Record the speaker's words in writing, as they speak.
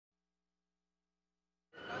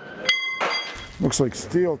Looks like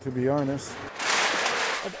steel, to be honest.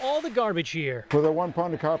 Of all the garbage here, For the 1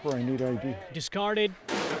 pound of copper, I need ID. discarded,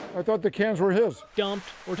 I thought the cans were his. dumped,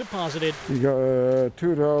 or deposited, You got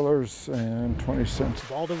 $2.20.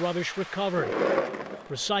 of all the rubbish recovered,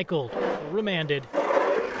 recycled, or remanded,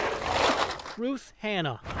 Ruth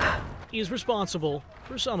Hanna is responsible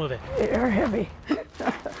for some of it. They're heavy.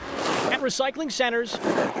 At recycling centers,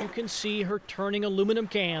 you can see her turning aluminum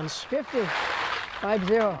cans 50.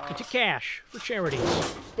 50. into cash for charities.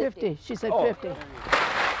 50. She said 50.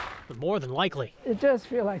 But more than likely, It does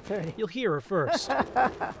feel like 30. you'll hear her first.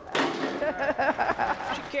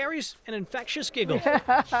 She carries an infectious giggle,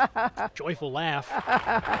 joyful laugh.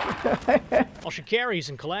 All she carries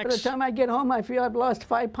and By the collects, time I get home, I feel I've lost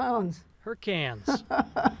 5 pounds. her cans.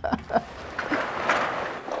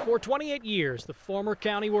 For 28 years, the former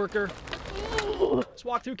county worker has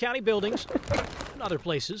walked through county buildings and other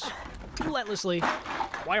places, relentlessly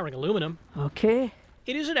wiring aluminum. Okay.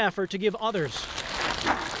 It is an effort to give others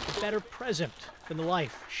a better present than the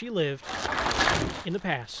life she lived in the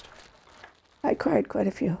past. I cried quite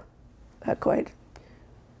a few. I cried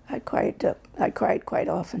quite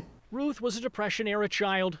often. Ruth was a Depression-era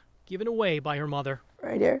child given away by her mother.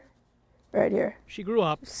 Right here. Right here. She grew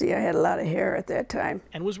up See, I had a lot of hair at that time.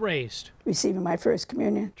 and was raised Receiving my first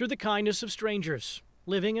communion. through the kindness of strangers,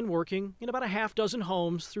 living and working in about a half-dozen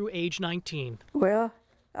homes through age 19. Well,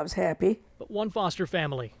 I was happy, But one foster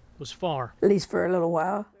family was far at least for a little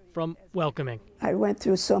while. from welcoming. I went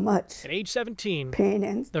through so much At age 17, pain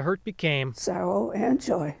and the hurt became sorrow and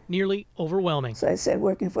joy. nearly overwhelming. So I said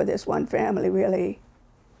working for this one family really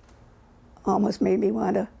almost made me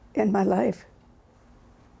want to end my life.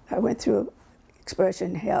 I went through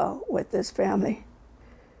expression hell with this family.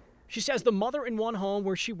 She says the mother in one home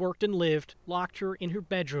where she worked and lived locked her in her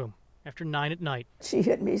bedroom after 9 at night. She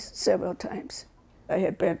hit me several times. I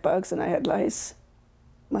had bed bugs and I had lice.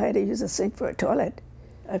 I had to use a sink for a toilet.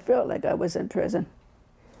 I felt like I was in prison.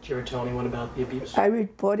 Did you ever tell anyone about the abuse? I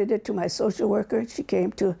reported it to my social worker. She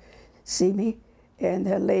came to see me, and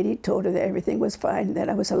the lady told her that everything was fine and that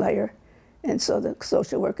I was a liar. And so the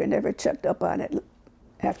social worker never checked up on it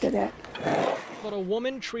after that. But a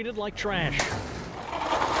woman treated like trash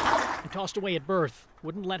and tossed away at birth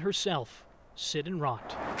wouldn't let herself sit and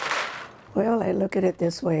rot. Well, I look at it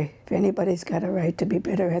this way. If anybody's got a right to be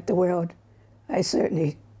bitter at the world, I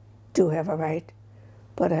certainly do have a right.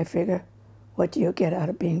 But I figure, what do you get out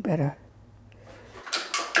of being bitter?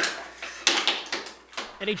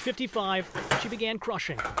 At age 55, she began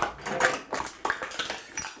crushing,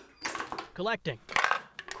 collecting,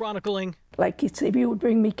 chronicling, Like if you would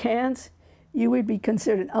bring me cans, you would be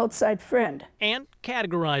considered an outside friend. and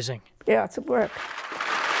categorizing. Yeah, it's work.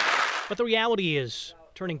 But the reality is,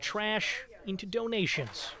 turning trash into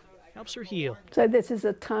donations helps her heal. So this is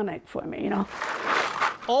a tonic for me, you know.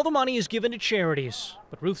 All the money is given to charities,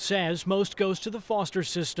 but Ruth says most goes to the foster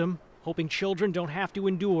system, hoping children don't have to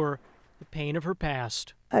endure the pain of her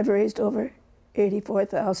past. I've raised over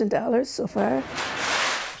 $84,000 so far.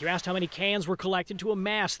 If you're asked how many cans were collected to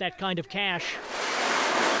amass that kind of cash,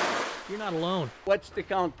 you're not alone. What's the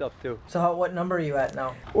count up to? So what number are you at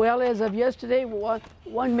now? Well, as of yesterday,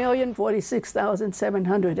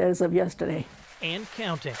 1,046,700 as of yesterday. And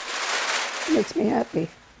counting. Makes me happy,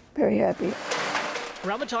 very happy.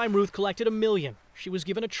 Around the time Ruth collected $1 million, she was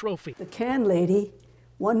given a trophy, The can lady,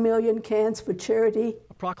 1 million cans for charity.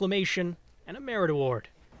 a proclamation, and a merit award.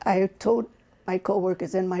 I told my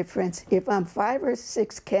coworkers and my friends, if I'm 5 or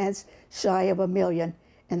 6 cans shy of $1 million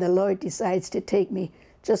and the Lord decides to take me,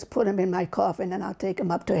 just put them in my coffin and I'll take them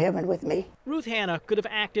up to heaven with me. Ruth Hanna could have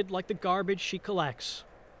acted like the garbage she collects,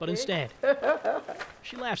 but instead,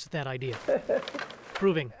 she laughs at that idea,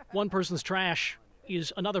 proving one person's trash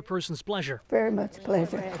is another person's pleasure. Very much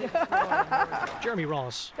pleasure. Jeremy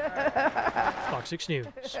Ross, Fox 6 News.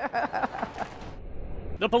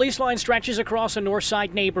 The police line stretches across a north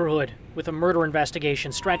side neighborhood with a murder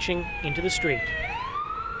investigation stretching into the street.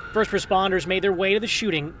 First responders made their way to the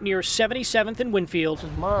shooting near 77th and Winfield.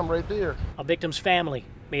 His mom right there. A victim's family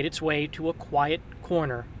made its way to a quiet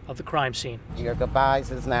corner of the crime scene. Your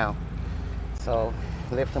goodbyes is now. So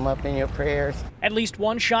lift them up in your prayers. At least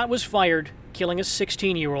one shot was fired, killing a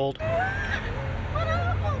 16-year-old.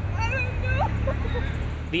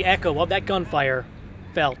 The echo of that gunfire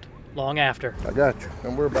felt long after. I got you.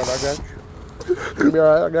 Don't worry about it. I got you. You'll be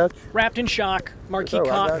all right. I got you. Wrapped in shock, Marquis It's all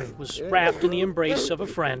right, I got Cotton it. was wrapped in the embrace of a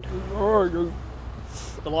friend. Oh,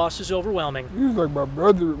 The loss is overwhelming. he was like my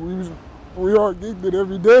brother. We are getting it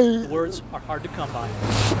every day. Words are hard to come by.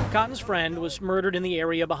 Cotton's friend was murdered in the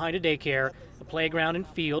area behind a daycare. The playground and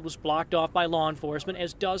field was blocked off by law enforcement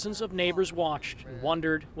as dozens of neighbors watched and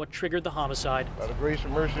wondered what triggered the homicide. By the grace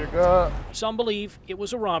and mercy of God. Some believe it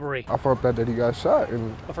was a robbery. I found out that he got shot.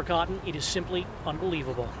 And But for Cotton, it is simply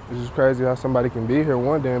unbelievable. it's just crazy how somebody can be here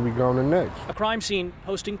one day and be gone the next. A crime scene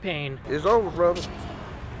posting pain It's over, brother.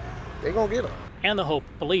 They gonna get him. and the hope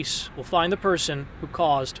police will find the person who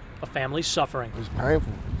caused a family's suffering. It's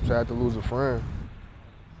painful. Sad to lose a friend.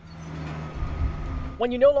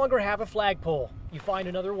 When you no longer have a flagpole, you find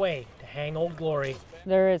another way to hang Old Glory.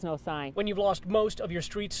 There is no sign. When you've lost most of your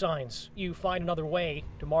street signs, you find another way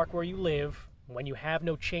to mark where you live when you have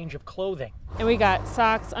no change of clothing. And we got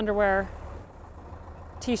socks, underwear,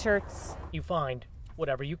 t-shirts. You find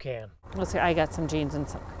whatever you can. Let's see, I got some jeans and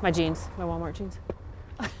my Walmart jeans.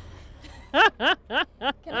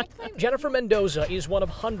 Jennifer Mendoza is one of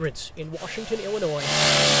hundreds in Washington, Illinois,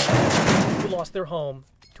 who lost their home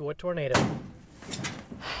to a tornado.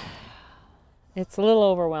 It's a little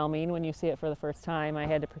overwhelming when you see it for the first time. I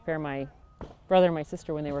had to prepare my brother and my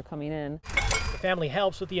sister when they were coming in. The family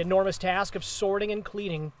helps with the enormous task of sorting and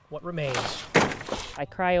cleaning what remains. I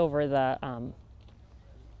cry over the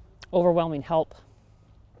overwhelming help.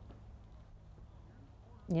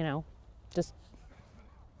 You know, just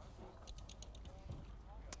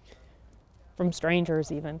from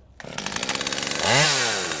strangers even.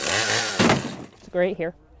 It's great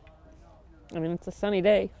here. I mean, it's a sunny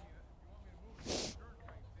day.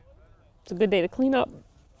 It's a good day to clean up.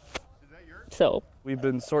 So we've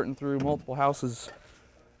been sorting through multiple houses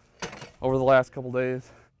over the last couple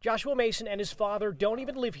days. Joshua Mason and his father don't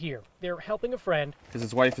even live here. They're helping a friend Because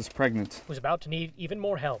his wife is pregnant who's about to need even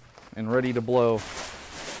more help. and ready to blow.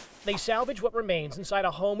 They salvage what remains inside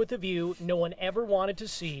a home with a view no one ever wanted to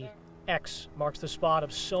see. X marks the spot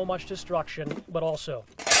of so much destruction, but also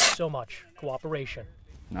so much cooperation.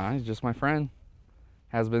 Nah, he's just my friend.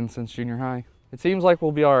 Has been since junior high. It seems like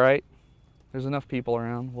we'll be all right. There's enough people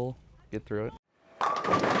around. We'll get through it.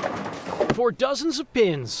 For dozens of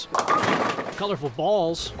pins, colorful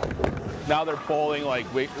balls, Now they're bowling like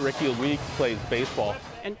Ricky Weeks plays baseball.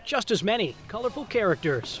 and just as many colorful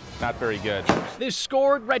characters. Not very good. This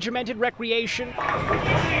scored, regimented recreation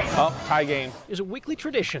Oh, tie game. is a weekly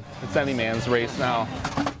tradition. It's any man's race now.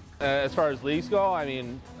 As far as leagues go, I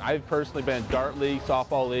mean, I've personally been in dart leagues,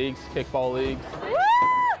 softball leagues, kickball leagues.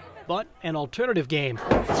 But an alternative game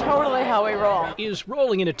totally how we roll. is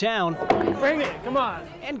rolling into town. Bring it, come on.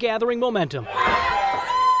 And gathering momentum.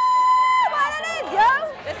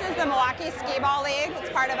 This is the Milwaukee Skee Ball League. It's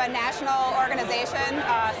part of a national organization,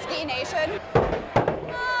 Ski Nation.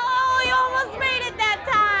 Oh, you almost made it that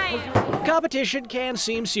time! Competition can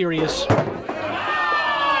seem serious.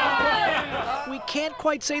 We can't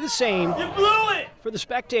quite say the same for the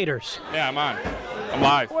spectators. Yeah, I'm on. I'm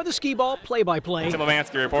live. Or the skee ball play-by-play. Tim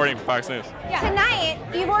Lemansky reporting for Fox News. Yeah. Tonight,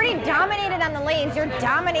 you've already dominated on the lanes. You're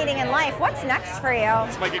dominating in life. What's next for you?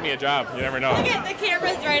 This might give me a job. You never know. Look at the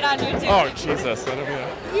camera's right on you, too. Oh, Jesus. That'll be a...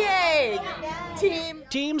 Yay! Team.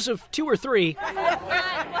 Teams of 2 or 3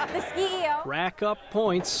 The ski-o. rack up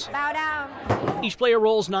points. Bow down. Each player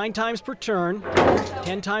rolls 9 times per turn,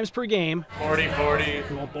 10 times per game. 40-40.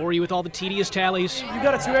 We won't bore you with all the tedious tallies. You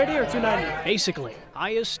got a 280 or 290? Basically,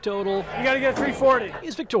 highest total You got to get a 340.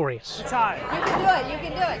 is victorious. It's high. You can do it. You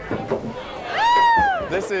can do it.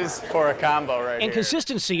 This is for a combo right And here.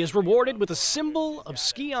 consistency is rewarded with a symbol of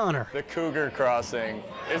ski honor. The Cougar Crossing.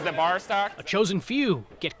 Is the bar stocked? A chosen few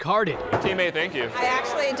get carded. Teammate, thank you. I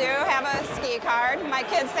actually do have a ski card. My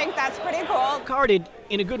kids think that's pretty cool. Carded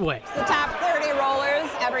in a good way. The top 30 rollers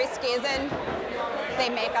every season, they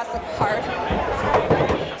make us a card.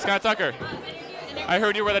 Scott Tucker, I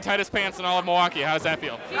heard you wear the tightest pants in all of Milwaukee. How does that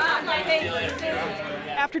feel?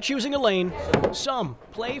 After choosing a lane, some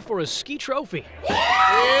play for a ski trophy.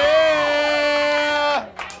 Yeah!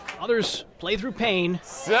 Others play through pain.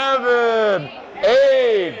 7,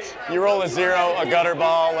 8. You roll a 0, a gutter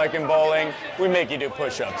ball like in bowling. We make you do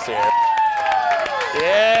push-ups here.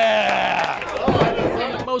 Yeah!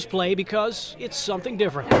 Most play because it's something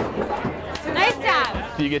different. Nice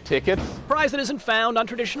job. Do you get tickets? Prize that isn't found on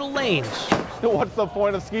traditional lanes. What's the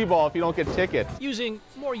point of skee ball if you don't get tickets? Using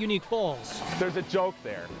more unique balls. There's a joke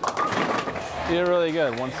there. You did really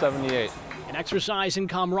good, 178. An exercise in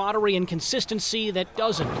camaraderie and consistency that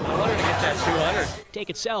doesn't I wanted to get that 200. take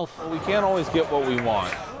itself Well, we can't always get what we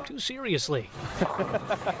want. too seriously.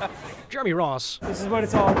 Jeremy Ross, This is what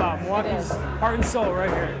it's all about. Milwaukee's heart and soul right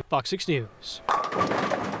here. Fox 6 News.